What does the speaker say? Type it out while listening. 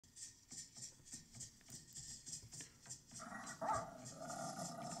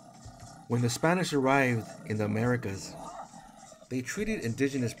When the Spanish arrived in the Americas, they treated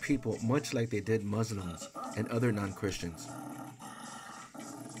indigenous people much like they did Muslims and other non-Christians.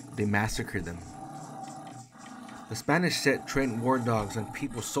 They massacred them. The Spanish set trained war dogs on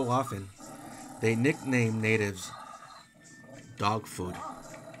people so often, they nicknamed natives dog food.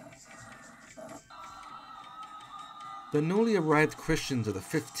 The newly arrived Christians of the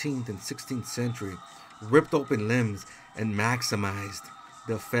 15th and 16th century ripped open limbs and maximized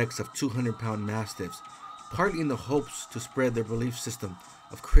the effects of 200-pound mastiffs, partly in the hopes to spread their belief system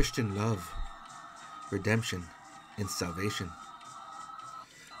of Christian love, redemption, and salvation.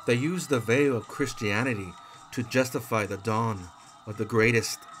 They used the veil of Christianity to justify the dawn of the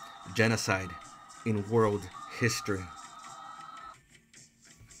greatest genocide in world history.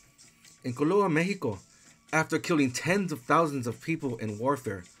 In Colonial Mexico, after killing tens of thousands of people in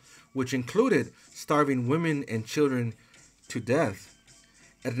warfare, which included starving women and children to death,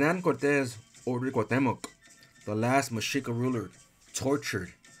 Hernán Cortés ordered Cuauhtémoc, the last Mexica ruler,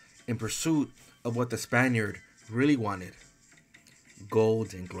 tortured in pursuit of what the Spaniard really wanted: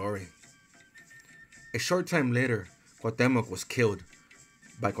 gold and glory. A short time later, Cuauhtémoc was killed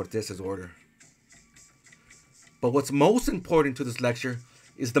by Cortés' order. But what's most important to this lecture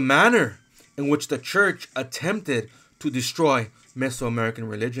is the manner in which the church attempted to destroy Mesoamerican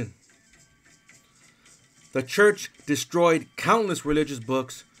religion. The church destroyed countless religious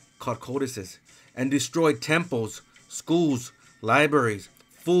books called codices, and destroyed temples, schools, libraries,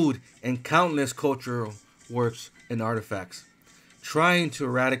 food, and countless cultural works and artifacts, trying to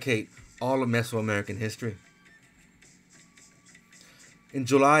eradicate all of Mesoamerican history. In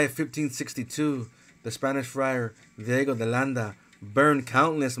July of 1562, the Spanish friar Diego de Landa burned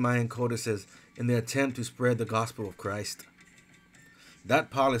countless Mayan codices in the attempt to spread the gospel of Christ.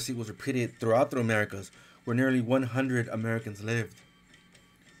 That policy was repeated throughout the Americas, where nearly 100 Americans lived.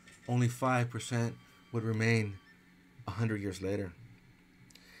 Only 5% would remain 100 years later.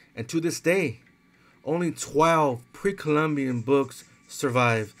 And to this day, only 12 pre-Columbian books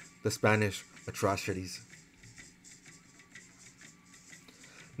survive the Spanish atrocities.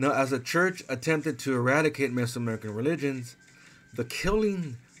 Now, as the church attempted to eradicate Mesoamerican religions, the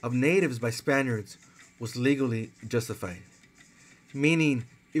killing of natives by Spaniards was legally justified, meaning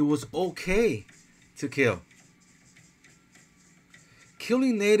it was okay to kill.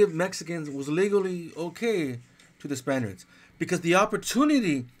 Killing native Mexicans was legally okay to the Spaniards because the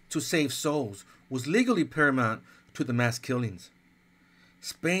opportunity to save souls was legally paramount to the mass killings.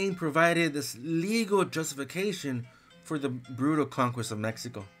 Spain provided this legal justification for the brutal conquest of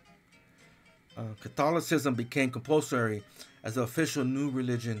Mexico. Catholicism became compulsory as the official new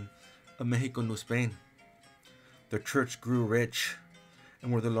religion of Mexico New Spain. The church grew rich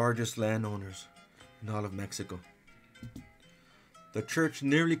and were the largest landowners in all of Mexico. The church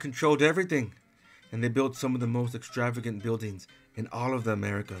nearly controlled everything, and they built some of the most extravagant buildings in all of the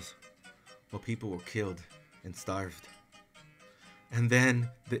Americas, while people were killed and starved. And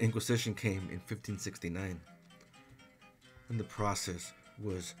then the Inquisition came in 1569, and the process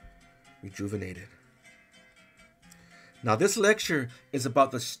was rejuvenated. Now, this lecture is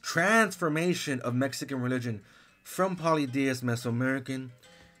about the transformation of Mexican religion from polytheist Mesoamerican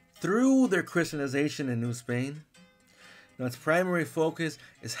through their Christianization in New Spain. Now, its primary focus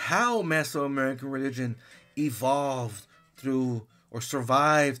is how Mesoamerican religion evolved through or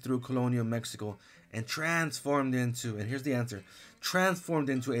survived through colonial Mexico and transformed into, and here's the answer, transformed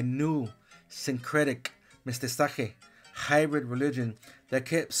into a new syncretic mestizaje hybrid religion that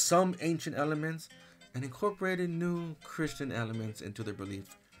kept some ancient elements and incorporated new Christian elements into their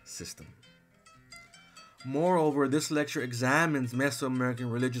belief system. Moreover, this lecture examines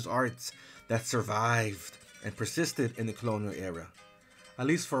Mesoamerican religious arts that survived and persisted in the colonial era, at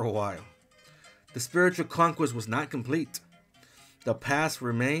least for a while. The spiritual conquest was not complete. The past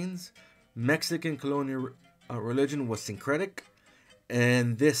remains. Mexican colonial religion was syncretic,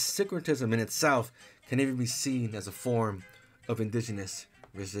 and this syncretism in itself can even be seen as a form of indigenous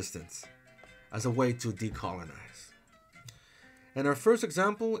resistance, as a way to decolonize. And our first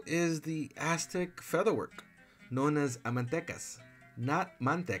example is the Aztec featherwork, known as amantecas. Not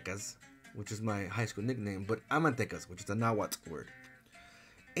mantecas, which is my high school nickname, but amantecas, which is a Nahuatl word.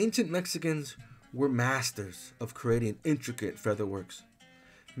 Ancient Mexicans were masters of creating intricate featherworks,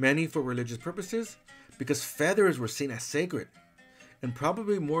 many for religious purposes, because feathers were seen as sacred and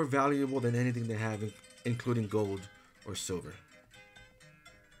probably more valuable than anything they have, including gold or silver.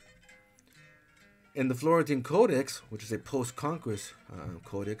 In the Florentine Codex, which is a post-conquest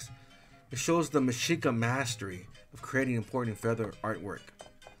codex, it shows the Mexica mastery of creating important feather artwork.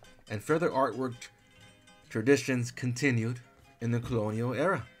 And feather artwork traditions continued in the colonial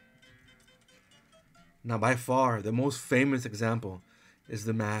era. Now, by far, the most famous example is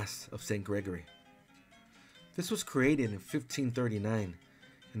the Mass of St. Gregory. This was created in 1539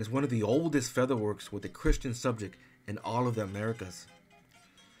 and is one of the oldest featherworks with a Christian subject in all of the Americas.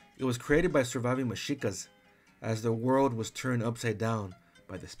 It was created by surviving Mexicas as the world was turned upside down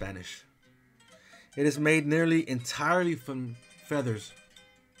by the Spanish. It is made nearly entirely from feathers,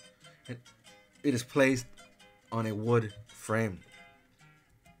 and it is placed on a wood frame.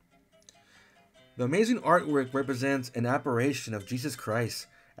 The amazing artwork represents an apparition of Jesus Christ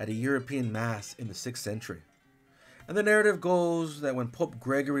at a European Mass in the 6th century. And the narrative goes that when Pope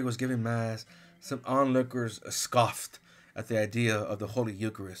Gregory was giving Mass, some onlookers scoffed at the idea of the Holy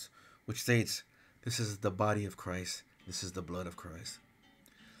Eucharist, which states, "This is the body of Christ, this is the blood of Christ."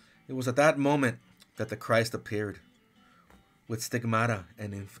 It was at that moment that the Christ appeared, with stigmata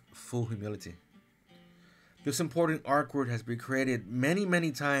and in full humility. This important artwork has been created many,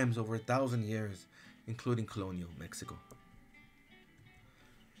 many times over 1,000 years, including Colonial Mexico.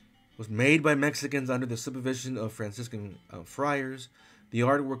 It was made by Mexicans under the supervision of Franciscan friars. The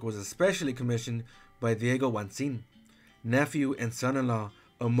artwork was especially commissioned by Diego Wanzin, nephew and son-in-law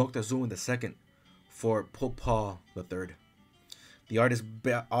of Moctezuma II, for Pope Paul III. The art is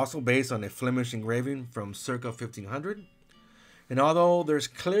also based on a Flemish engraving from circa 1500. And although there's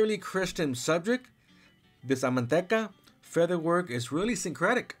clearly Christian subject, this Amanteca featherwork is really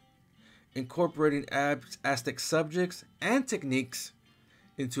syncretic, incorporating Aztec subjects and techniques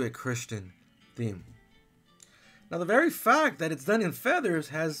into a Christian theme. Now, the very fact that it's done in feathers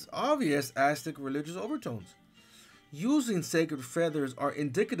has obvious Aztec religious overtones. Using sacred feathers are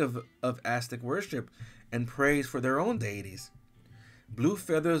indicative of Aztec worship and praise for their own deities. Blue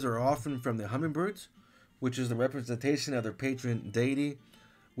feathers are often from the hummingbirds, which is the representation of their patron deity,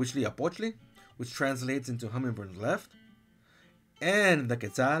 Huitzilopochtli, which translates into hummingbird left. And the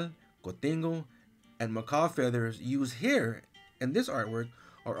quetzal, cotingo, and macaw feathers used here in this artwork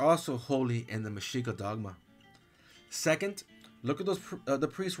are also holy in the Mexica dogma. Second, look at the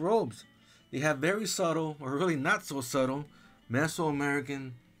priest's robes. They have very subtle, or really not so subtle,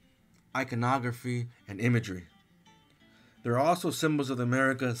 Mesoamerican iconography and imagery. There are also symbols of the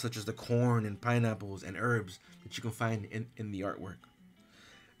Americas, such as the corn and pineapples and herbs that you can find in the artwork.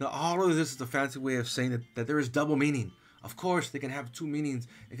 Now, all of this is a fancy way of saying that there is double meaning. Of course, they can have two meanings.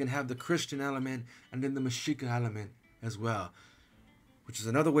 It can have the Christian element and then the Mexica element as well, which is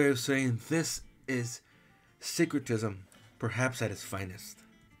another way of saying this is syncretism, perhaps at its finest.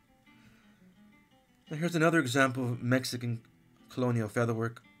 Now, here's another example of Mexican colonial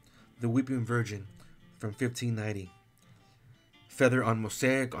featherwork, the Weeping Virgin from 1590. Feather on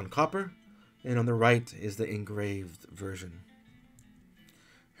mosaic on copper, and on the right is the engraved version.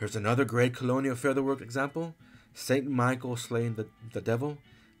 Here's another great colonial featherwork example, Saint Michael slaying the devil,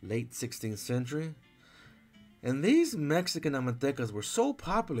 late 16th century. And these Mexican amantecas were so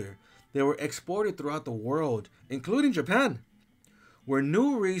popular, they were exported throughout the world, including Japan, where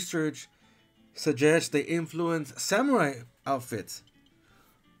new research suggests they influenced samurai outfits,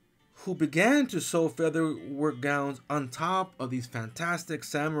 who began to sew featherwork gowns on top of these fantastic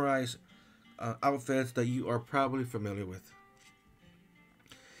samurai outfits that you are probably familiar with.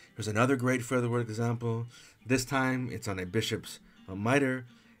 Here's another great featherwork example. This time it's on a bishop's mitre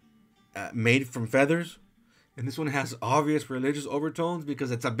made from feathers. And this one has obvious religious overtones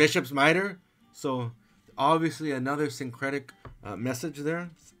because it's a bishop's mitre. So obviously another syncretic message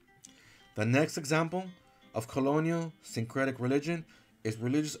there. The next example of colonial syncretic religion is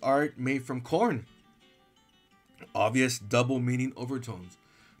religious art made from corn. Obvious double meaning overtones.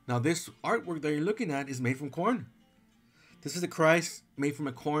 Now this artwork that you're looking at is made from corn. This is the Christ made from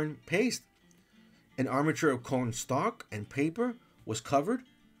a corn paste. An armature of corn stalk and paper was covered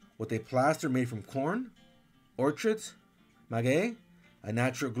with a plaster made from corn, orchards, maguey, a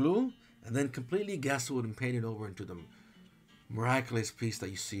natural glue, and then completely gessoed and painted over into the miraculous piece that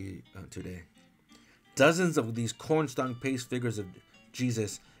you see today. Dozens of these corn stalk paste figures of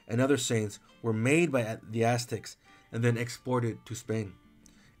Jesus and other saints were made by the Aztecs and then exported to Spain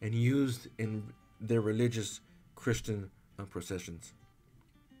and used in their religious Christian processions.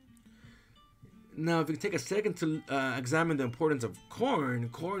 Now, if you take a second to examine the importance of corn,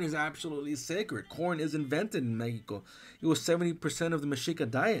 corn is absolutely sacred. Corn is invented in Mexico. It was 70% of the Mexica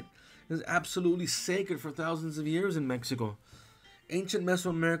diet. It was absolutely sacred for thousands of years in Mexico. Ancient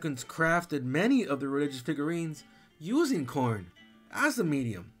Mesoamericans crafted many of the religious figurines using corn as a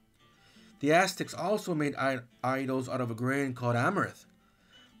medium. The Aztecs also made idols out of a grain called amaranth,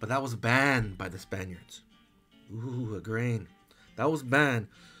 but that was banned by the Spaniards. Ooh, a grain. That was banned.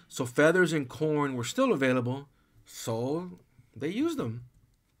 So feathers and corn were still available, so they used them.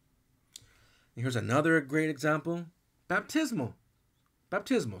 And here's another great example. Baptismals.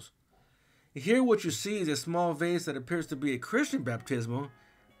 Here what you see is a small vase that appears to be a Christian baptismal,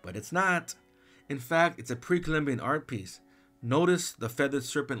 but it's not. In fact, it's a pre-Columbian art piece. Notice the feathered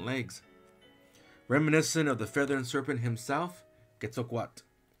serpent legs. Reminiscent of the feathered serpent himself, Quetzalcoatl.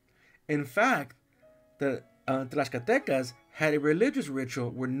 In fact, the Tlaxcaltecas had a religious ritual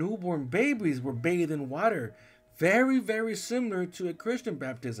where newborn babies were bathed in water, very, very similar to a Christian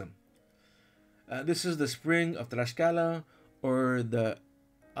baptism. This is the spring of Tlaxcala, or the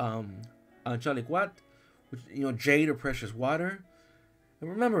Chaliquat, which, jade or precious water. And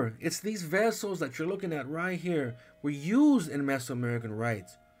remember, it's these vessels that you're looking at right here were used in Mesoamerican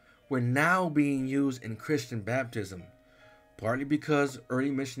rites, were now being used in Christian baptism, partly because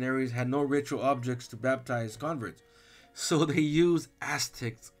early missionaries had no ritual objects to baptize converts, so they used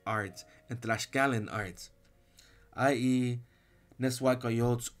Aztec arts and Tlaxcalan arts, i.e.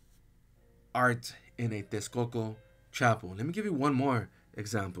 Nezahualcóyotl's art in a Texcoco chapel. Let me give you one more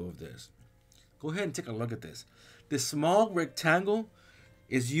example of this. Go ahead and take a look at this. This small rectangle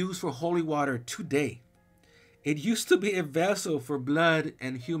is used for holy water today. It used to be a vessel for blood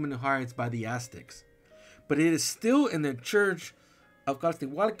and human hearts by the Aztecs, but it is still in the church of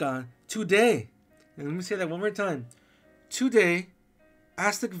Caltihualca today. And let me say that one more time. Today,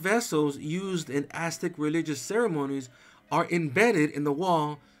 Aztec vessels used in Aztec religious ceremonies are embedded in the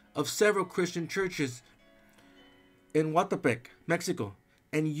wall of several Christian churches in Huatepec, Mexico,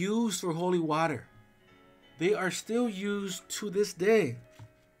 and used for holy water. They are still used to this day.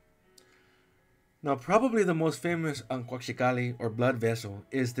 Now, probably the most famous Anquaxicali or blood vessel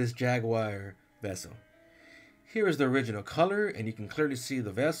is this jaguar vessel. Here is the original color, and you can clearly see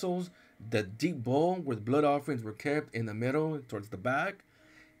the vessels, the deep bowl where the blood offerings were kept in the middle towards the back.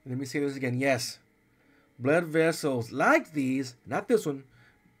 And let me say this again. Yes, blood vessels like these, not this one,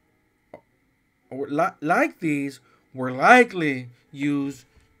 or like these, were likely used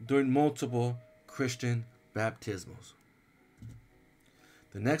during multiple Christian baptismals.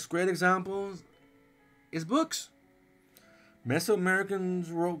 The next great example is books.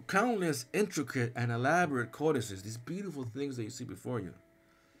 Mesoamericans wrote countless intricate and elaborate codices, these beautiful things that you see before you.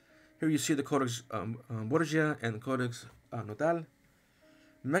 Here you see the Codex Borgia and the Codex Notal.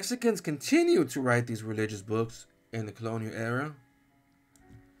 Mexicans continued to write these religious books in the colonial era,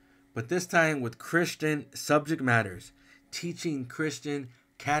 but this time with Christian subject matters, teaching Christian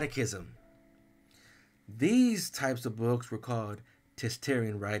catechism. These types of books were called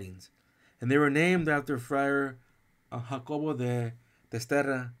Testerian writings, and they were named after Friar Jacobo de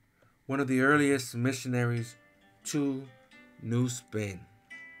Testerra, one of the earliest missionaries to New Spain.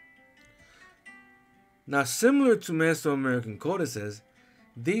 Now, similar to Mesoamerican codices,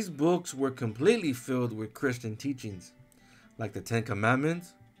 these books were completely filled with Christian teachings, like the Ten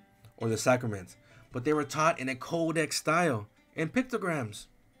Commandments or the sacraments, but they were taught in a codex style and pictograms,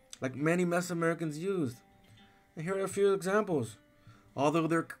 like many Mesoamericans used. And here are a few examples. Although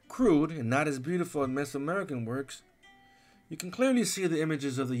they're crude and not as beautiful as Mesoamerican works, you can clearly see the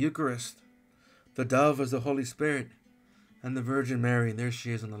images of the Eucharist, the dove as the Holy Spirit, and the Virgin Mary. There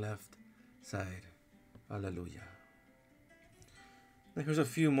she is on the left side. Hallelujah. Now here's a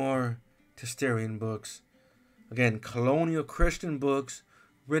few more Testerian books. Again, colonial Christian books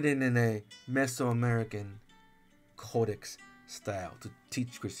written in a Mesoamerican codex style to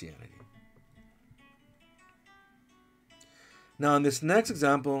teach Christianity. Now, in this next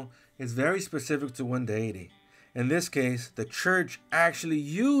example, it's very specific to one deity. In this case, the church actually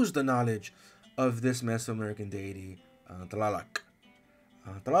used the knowledge of this Mesoamerican deity, Tlaloc.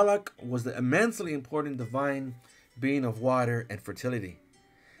 Tlaloc was the immensely important divine being of water and fertility,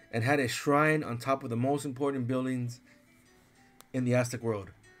 and had a shrine on top of the most important buildings in the Aztec world,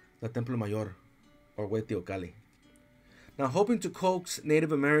 the Templo Mayor, or Hueteocalli. Now, hoping to coax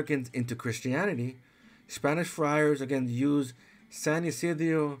Native Americans into Christianity, Spanish friars again used San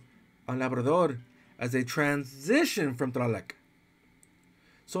Isidro and Labrador as a transition from Tlaloc.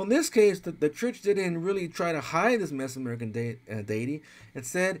 So in this case, the church didn't really try to hide this Mesoamerican deity.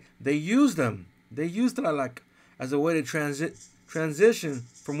 Instead, they used them. They used Tlaloc as a way to transition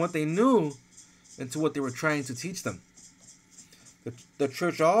from what they knew into what they were trying to teach them. The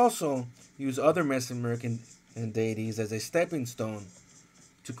church also used other Mesoamerican deities as a stepping stone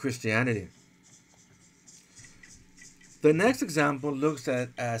to Christianity. The next example looks at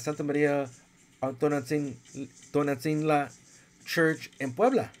Santa Maria Tonantzintla Church in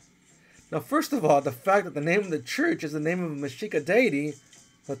Puebla. Now, first of all, the fact that the name of the church is the name of a Mexica deity,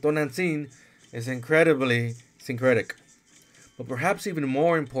 Tonantzin, is incredibly syncretic. But perhaps even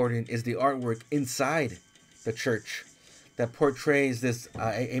more important is the artwork inside the church that portrays this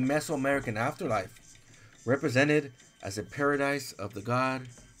a Mesoamerican afterlife, represented as a paradise of the god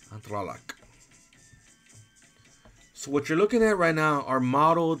Tlaloc. So what you're looking at right now are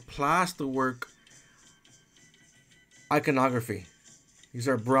modeled plasterwork iconography. These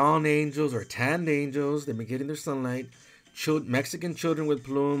are brown angels or tanned angels. They've been getting their sunlight. Mexican children with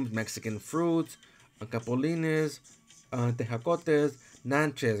plumes, Mexican fruits, capolines, tejacotes,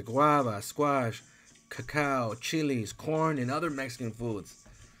 nanches, guava, squash, cacao, chilies, corn, and other Mexican foods.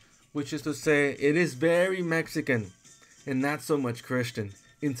 Which is to say, it is very Mexican and not so much Christian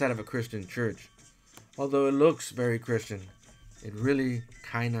inside of a Christian church. Although it looks very Christian, it really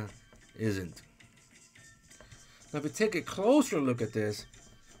kind of isn't. Now, if you take a closer look at this,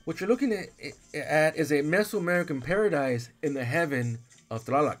 what you're looking at is a Mesoamerican paradise in the heaven of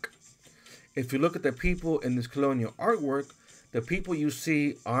Tlaloc. If you look at the people in this colonial artwork, the people you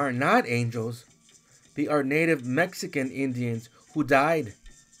see are not angels. They are native Mexican Indians who died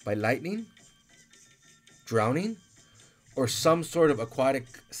by lightning, drowning, or some sort of aquatic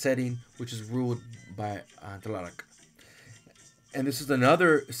setting which is ruled by Tlaloc. And this is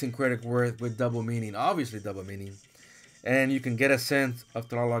another syncretic word with double meaning, obviously double meaning. And you can get a sense of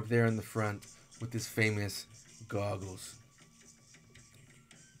Tlaloc there in the front with his famous goggles.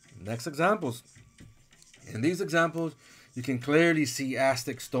 Next examples. In these examples, you can clearly see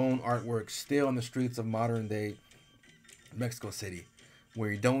Aztec stone artwork still on the streets of modern day Mexico City.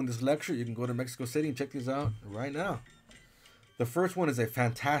 Where you're done with this lecture, you can go to Mexico City and check these out right now. The first one is a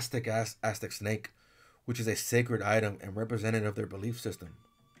fantastic Aztec snake, which is a sacred item and representative of their belief system.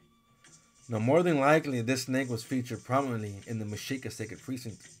 Now, more than likely, this snake was featured prominently in the Mexica Sacred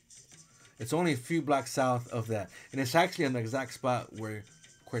Precinct. It's only a few blocks south of that, and it's actually on the exact spot where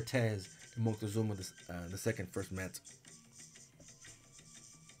Cortez and Moctezuma II first met.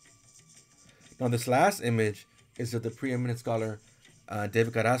 Now, this last image is of the preeminent scholar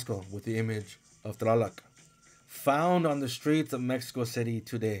David Carrasco with the image of Tlaloc, found on the streets of Mexico City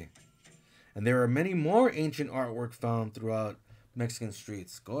today. And there are many more ancient artwork found throughout Mexican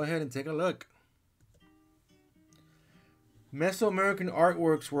streets. Go ahead and take a look. Mesoamerican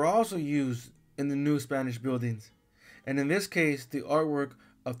artworks were also used in the new Spanish buildings. And in this case, the artwork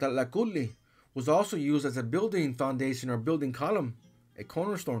of Tlahtlacoltli was also used as a building foundation or building column, a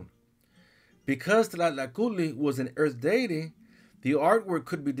cornerstone. Because Tlahtlacoltli was an earth deity, the artwork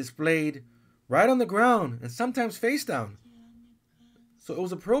could be displayed right on the ground and sometimes face down. So it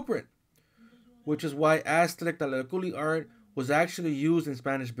was appropriate, which is why Aztec Tlahtlacoltli art was actually used in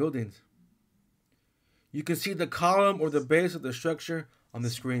Spanish buildings. You can see the column or the base of the structure on the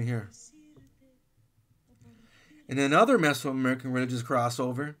screen here. In another Mesoamerican religious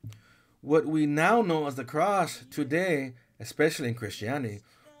crossover, what we now know as the cross today, especially in Christianity,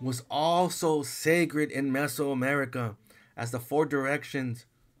 was also sacred in Mesoamerica as the four directions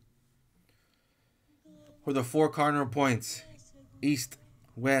or the four cardinal points: east,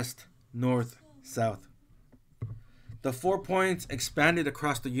 west, north, south. The 4 points expanded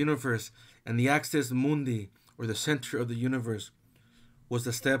across the universe, and the axis mundi, or the center of the universe, was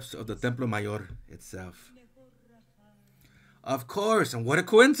the steps of the Templo Mayor itself. Of course, and what a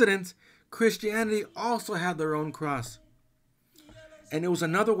coincidence, Christianity also had their own cross. And it was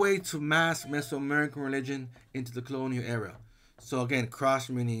another way to mass Mesoamerican religion into the colonial era. So again, cross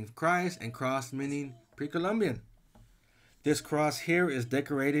meaning Christ and cross meaning pre-Columbian. This cross here is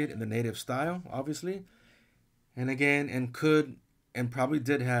decorated in the native style, obviously. And again, and could and probably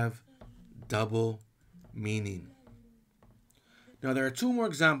did have double meaning. Now, there are two more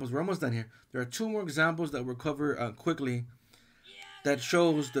examples. We're almost done here. There are two more examples that we'll cover quickly that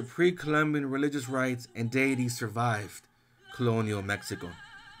shows the pre-Columbian religious rites and deities survived colonial Mexico.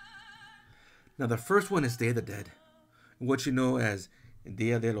 Now, the first one is Day of the Dead, what you know as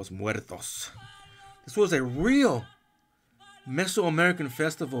Dia de los Muertos. This was a real Mesoamerican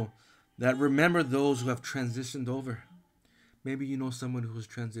festival that remembered those who have transitioned over. Maybe you know someone who has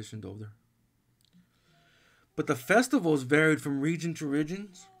transitioned over. But the festivals varied from region to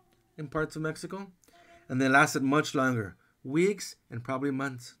regions in parts of Mexico, and they lasted much longer, weeks and probably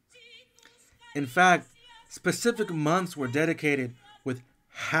months. In fact, specific months were dedicated with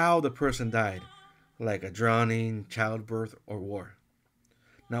how the person died, like a drowning, childbirth, or war.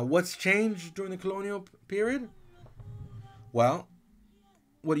 Now, what's changed during the colonial period? Well,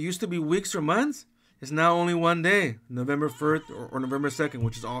 what used to be weeks or months is now only one day, November 1st or November 2nd,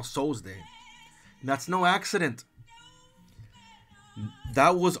 which is All Souls Day. And that's no accident.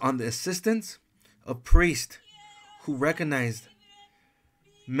 That was on the assistance of priests who recognized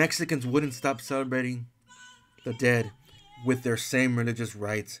Mexicans wouldn't stop celebrating the dead with their same religious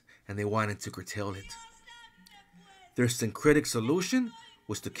rites, and they wanted to curtail it. Their syncretic solution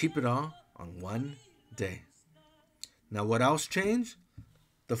was to keep it all on one day. Now, what else changed?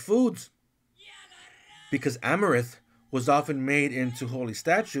 The foods. Because amaranth was often made into holy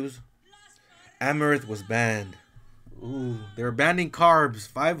statues, amaranth was banned. They were banning carbs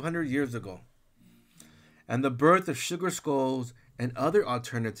 500 years ago. And the birth of sugar skulls and other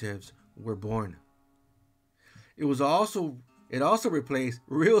alternatives were born. It also replaced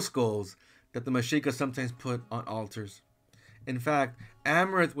real skulls that the Mexica sometimes put on altars. In fact,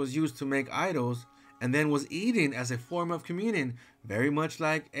 amaranth was used to make idols and then was eaten as a form of communion, very much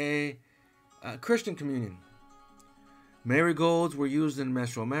like a Christian communion. Marigolds were used in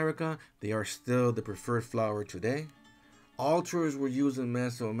Mesoamerica. They are still the preferred flower today. Altars were used in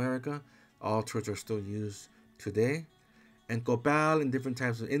Mesoamerica. Altars are still used today. And copal and different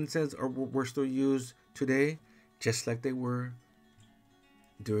types of incense were still used today, just like they were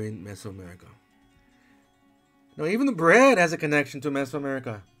during Mesoamerica. Now, even the bread has a connection to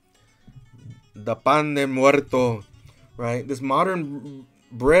Mesoamerica. The pan de muerto, right? This modern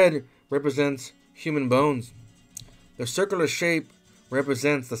bread represents human bones. The circular shape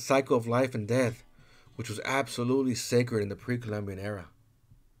represents the cycle of life and death, which was absolutely sacred in the pre-Columbian era.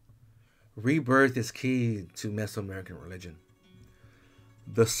 Rebirth is key to Mesoamerican religion.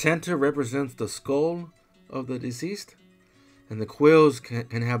 The center represents the skull of the deceased, and the quills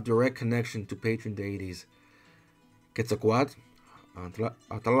can have direct connection to patron deities Quetzalcoatl,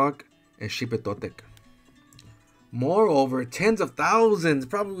 Atlaloc, and Xipetotec. Moreover, tens of thousands,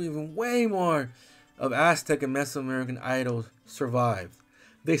 probably even way more, of Aztec and Mesoamerican idols survived.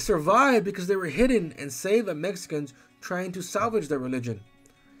 They survived because they were hidden and saved by Mexicans trying to salvage their religion.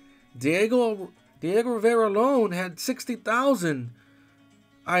 Diego Rivera alone had 60,000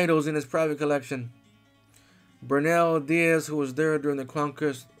 idols in his private collection. Bernal Diaz, who was there during the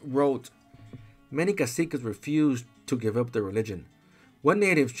conquest, wrote, "Many caciques refused to give up their religion. One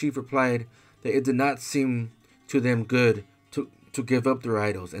native chief replied that it did not seem to them good to give up their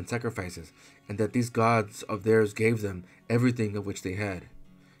idols and sacrifices, and that these gods of theirs gave them everything of which they had."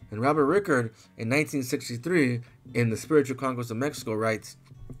 And Robert Rickard, in 1963, in The Spiritual Conquest of Mexico, writes,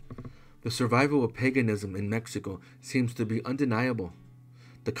 "The survival of paganism in Mexico seems to be undeniable.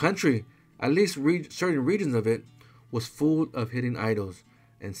 The country, at least certain regions of it, was full of hidden idols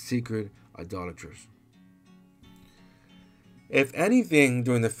and secret idolaters." If anything,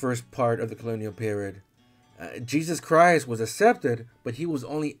 during the first part of the colonial period, Jesus Christ was accepted, but he was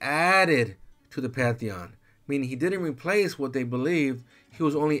only added to the pantheon, meaning he didn't replace what they believed, he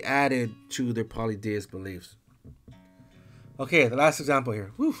was only added to their polytheist beliefs. Okay, the last example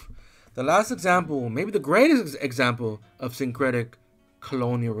here. The last example, maybe the greatest example of syncretic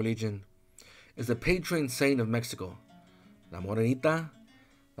colonial religion, is the patron saint of Mexico, La Morenita,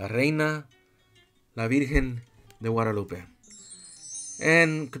 La Reina, La Virgen de Guadalupe.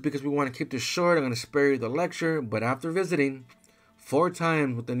 And because we want to keep this short, I'm going to spare you the lecture, but after visiting 4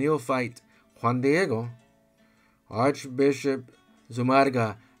 times with the neophyte Juan Diego, Archbishop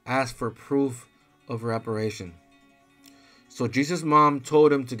Zumarga asked for proof of her apparition. So Jesus' mom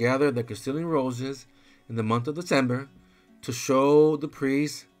told him to gather the Castilian roses in the month of December to show the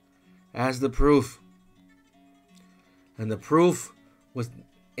priest as the proof. And the proof was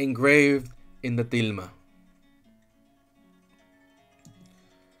engraved in the tilma.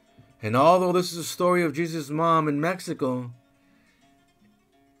 And although this is a story of Jesus' mom in Mexico,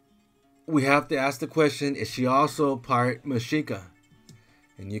 we have to ask the question, is she also part Mexica?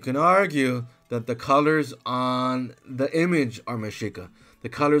 And you can argue that the colors on the image are Mexica. The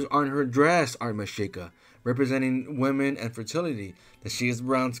colors on her dress are Mexica, representing women and fertility, that she has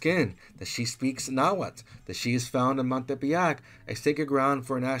brown skin, that she speaks Nahuatl, that she is found in Montepiac, a sacred ground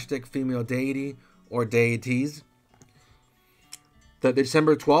for an Aztec female deity or deities. The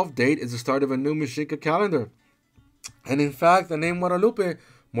December 12th date is the start of a new Mexica calendar. And in fact, the name Guadalupe,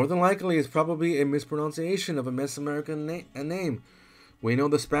 more than likely, is probably a mispronunciation of a Mesoamerican name. We know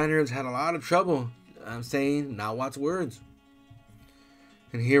the Spaniards had a lot of trouble saying Nahuatl's words.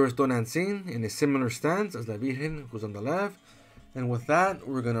 And here is Don Ancin in a similar stance as La Virgen, who's on the left. And with that,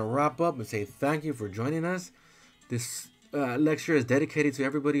 we're going to wrap up and say thank you for joining us. This lecture is dedicated to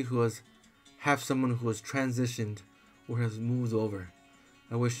everybody who have someone who has transitioned or has moved over.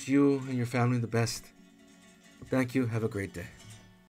 I wish you and your family the best. Thank you. Have a great day.